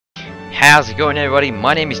How's it going, everybody?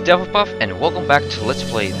 My name is Devilpuff, and welcome back to Let's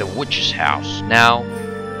Play The Witch's House. Now,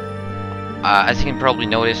 as you can probably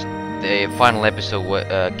notice, the final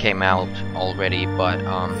episode came out already, but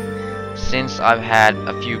since I've had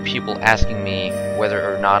a few people asking me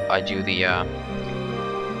whether or not I do the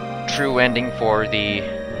true ending for The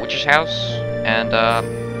Witch's House, and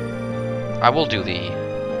I will do the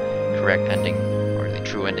correct ending, or the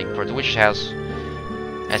true ending for The Witch's House.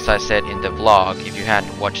 As I said in the vlog, if you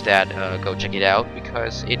hadn't watched that, go check it out,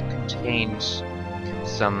 because it contains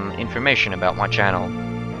some information about my channel.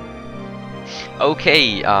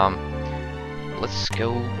 Okay, let's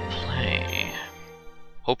go play.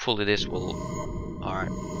 Hopefully this will...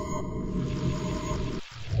 Alright.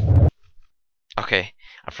 Okay,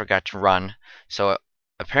 I forgot to run. So,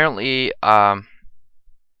 apparently, I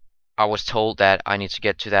was told that I need to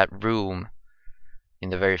get to that room in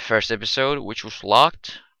the very first episode, which was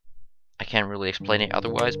locked. I can't really explain it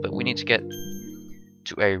otherwise, but we need to get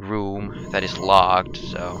to a room that is locked,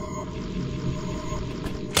 so...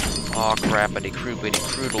 Oh crappity croobity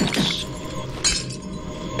croodles.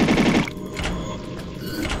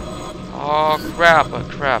 Oh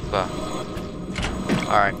crappa.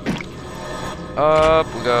 Alright. Up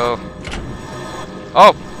we go.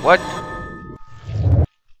 Oh! What?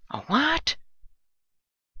 Oh, what?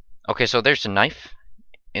 Okay, so there's a knife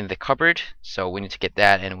in the cupboard, so we need to get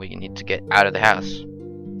that, and we need to get out of the house.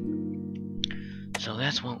 So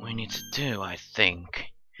that's what we need to do, I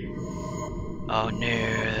think. Oh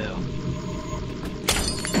no.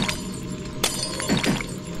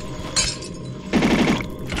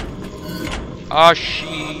 Oh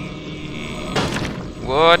she.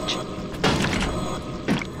 What?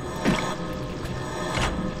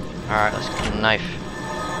 Alright, let's get the knife.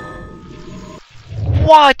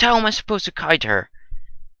 What? How am I supposed to kite her?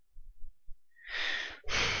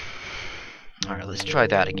 Alright, let's try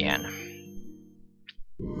that again.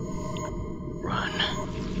 Run.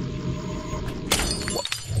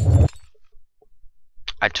 What?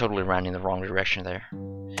 I totally ran in the wrong direction there.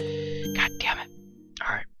 God damn it.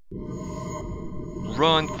 Alright.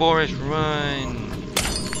 Run, Forrest, run!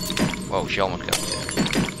 Whoa, she almost got me there.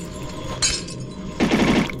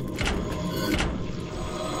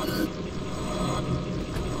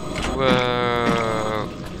 Whoa.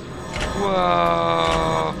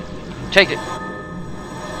 Whoa. Take it.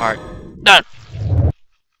 Alright. Done.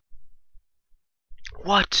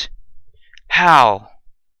 What? How?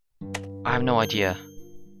 I have no idea.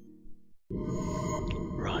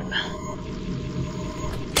 Run.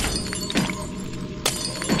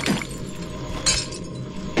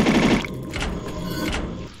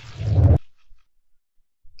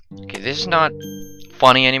 Okay, this is not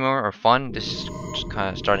funny anymore, or fun. This is just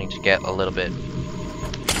kind of starting to get a little bit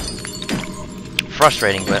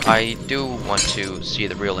frustrating, but I do want to see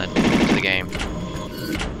the real ending to the game.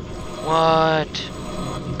 What?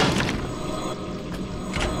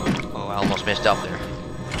 Oh, I almost messed up there.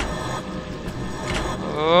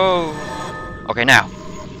 Oh. Okay, now.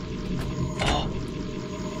 Oh.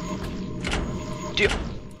 Did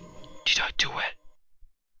I do it?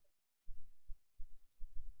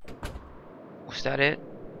 Was that it?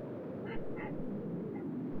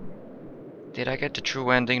 Did I get the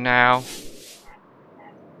true ending now?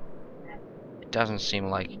 It doesn't seem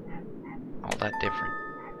like all that different.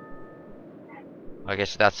 I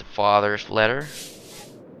guess that's the father's letter.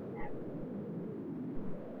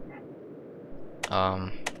 Oh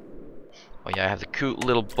yeah, I have the cute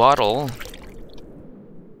little bottle.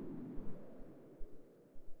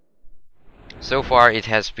 So far it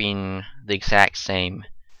has been the exact same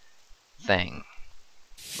thing.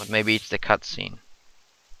 But maybe it's the cutscene.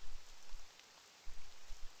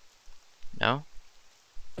 No?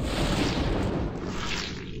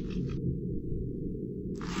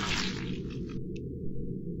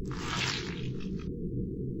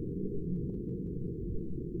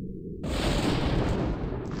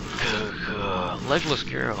 Legless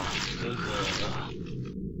girl.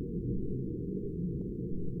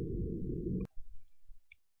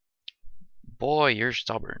 Boy, you're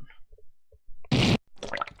stubborn.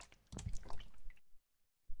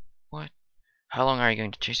 What? How long are you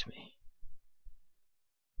going to chase me?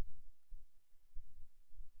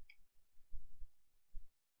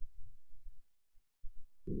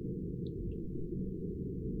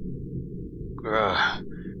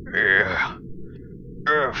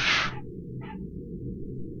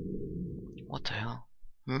 What the hell?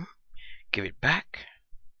 Hmm? Give it back?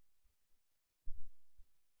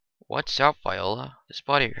 What's up, Viola? This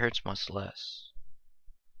body hurts much less.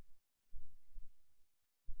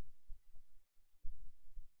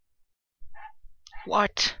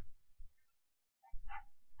 What?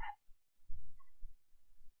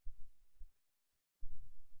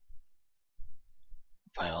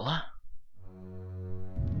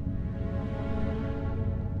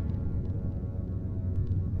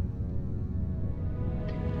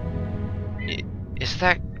 Is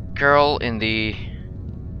that girl in the...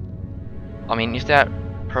 I mean, is that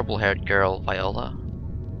purple-haired girl Viola?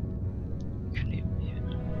 Couldn't even...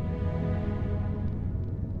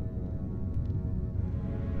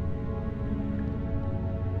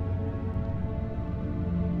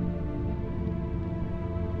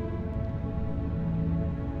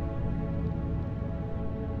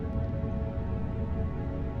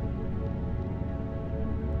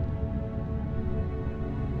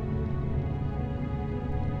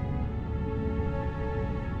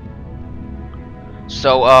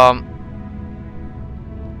 So,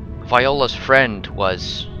 Viola's friend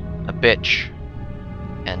was a bitch,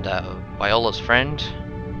 and Viola's friend,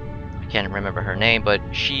 I can't remember her name, but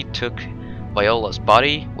she took Viola's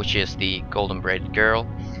body, which is the golden braided girl,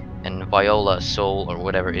 and Viola's soul or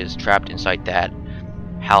whatever is trapped inside that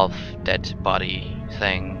half dead body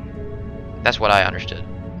thing. That's what I understood.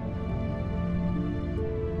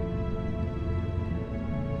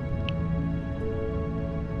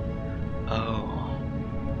 Oh.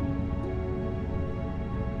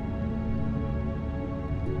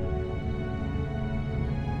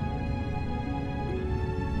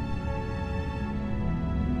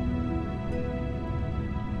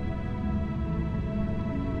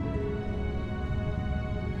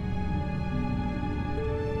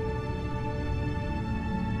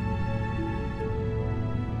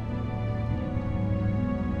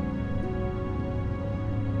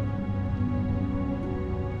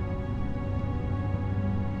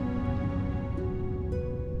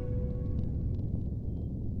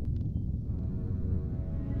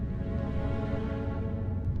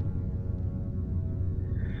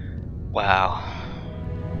 Wow.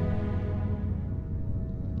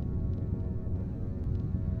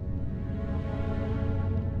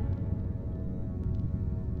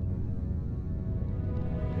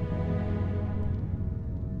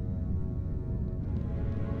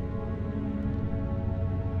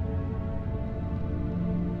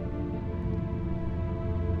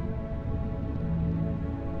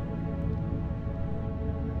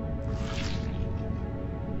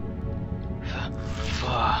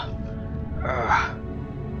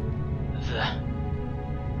 The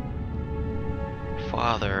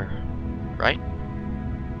father, right?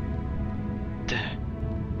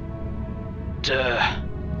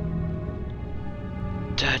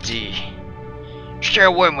 Daddy. Stay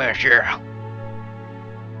with me here.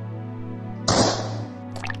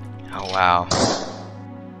 Oh wow.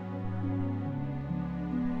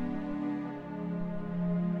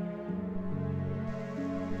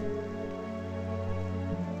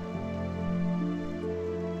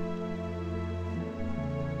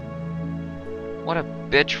 What a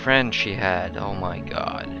bitch friend she had, oh my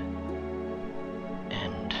god.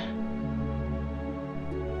 And...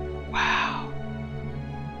 wow.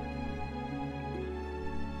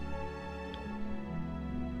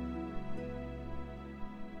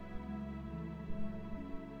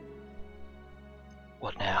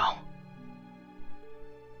 What now?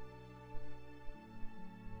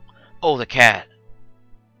 Oh, the cat.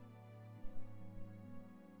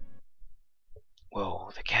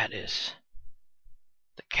 Whoa, the cat is...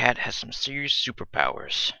 the cat has some serious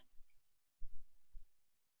superpowers.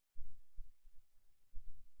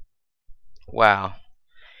 Wow.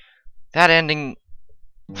 That ending...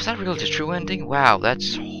 was that really the true ending? Wow,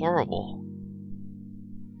 that's horrible.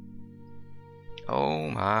 Oh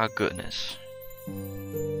my goodness.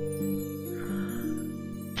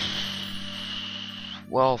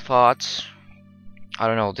 Well, thoughts. I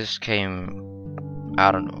don't know, this came...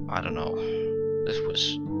 I don't know.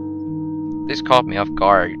 This caught me off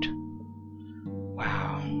guard.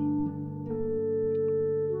 Wow.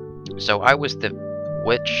 So I was the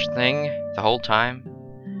witch thing the whole time?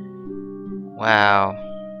 Wow.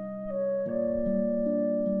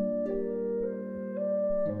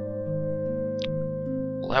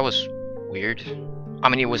 Well, that was weird. I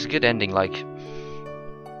mean, it was a good ending, like...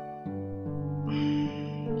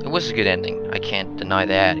 it was a good ending. I can't deny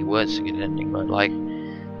that. It was a good ending, but, like...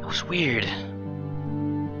 it was weird.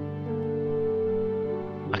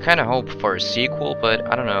 I kinda hope for a sequel, but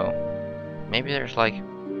I don't know. Maybe there's like...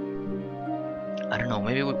 I don't know,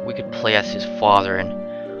 maybe we could play as his father and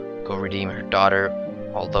go redeem her daughter,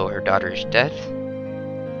 although her daughter is dead.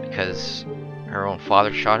 Because her own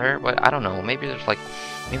father shot her, but I don't know, maybe there's like...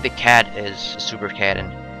 maybe the cat is a super cat and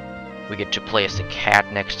we get to play as the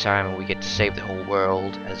cat next time and we get to save the whole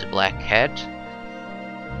world as a black cat.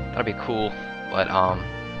 That'd be cool, but I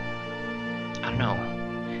don't know.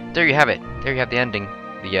 There you have it. There you have the ending.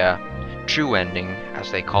 The true ending,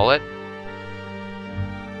 as they call it.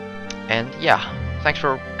 And yeah, thanks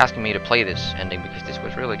for asking me to play this ending because this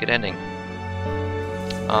was really a good ending.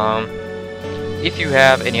 If you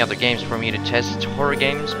have any other games for me to test, horror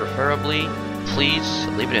games preferably, please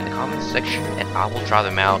leave it in the comments section and I will try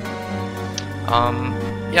them out.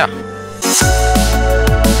 Yeah.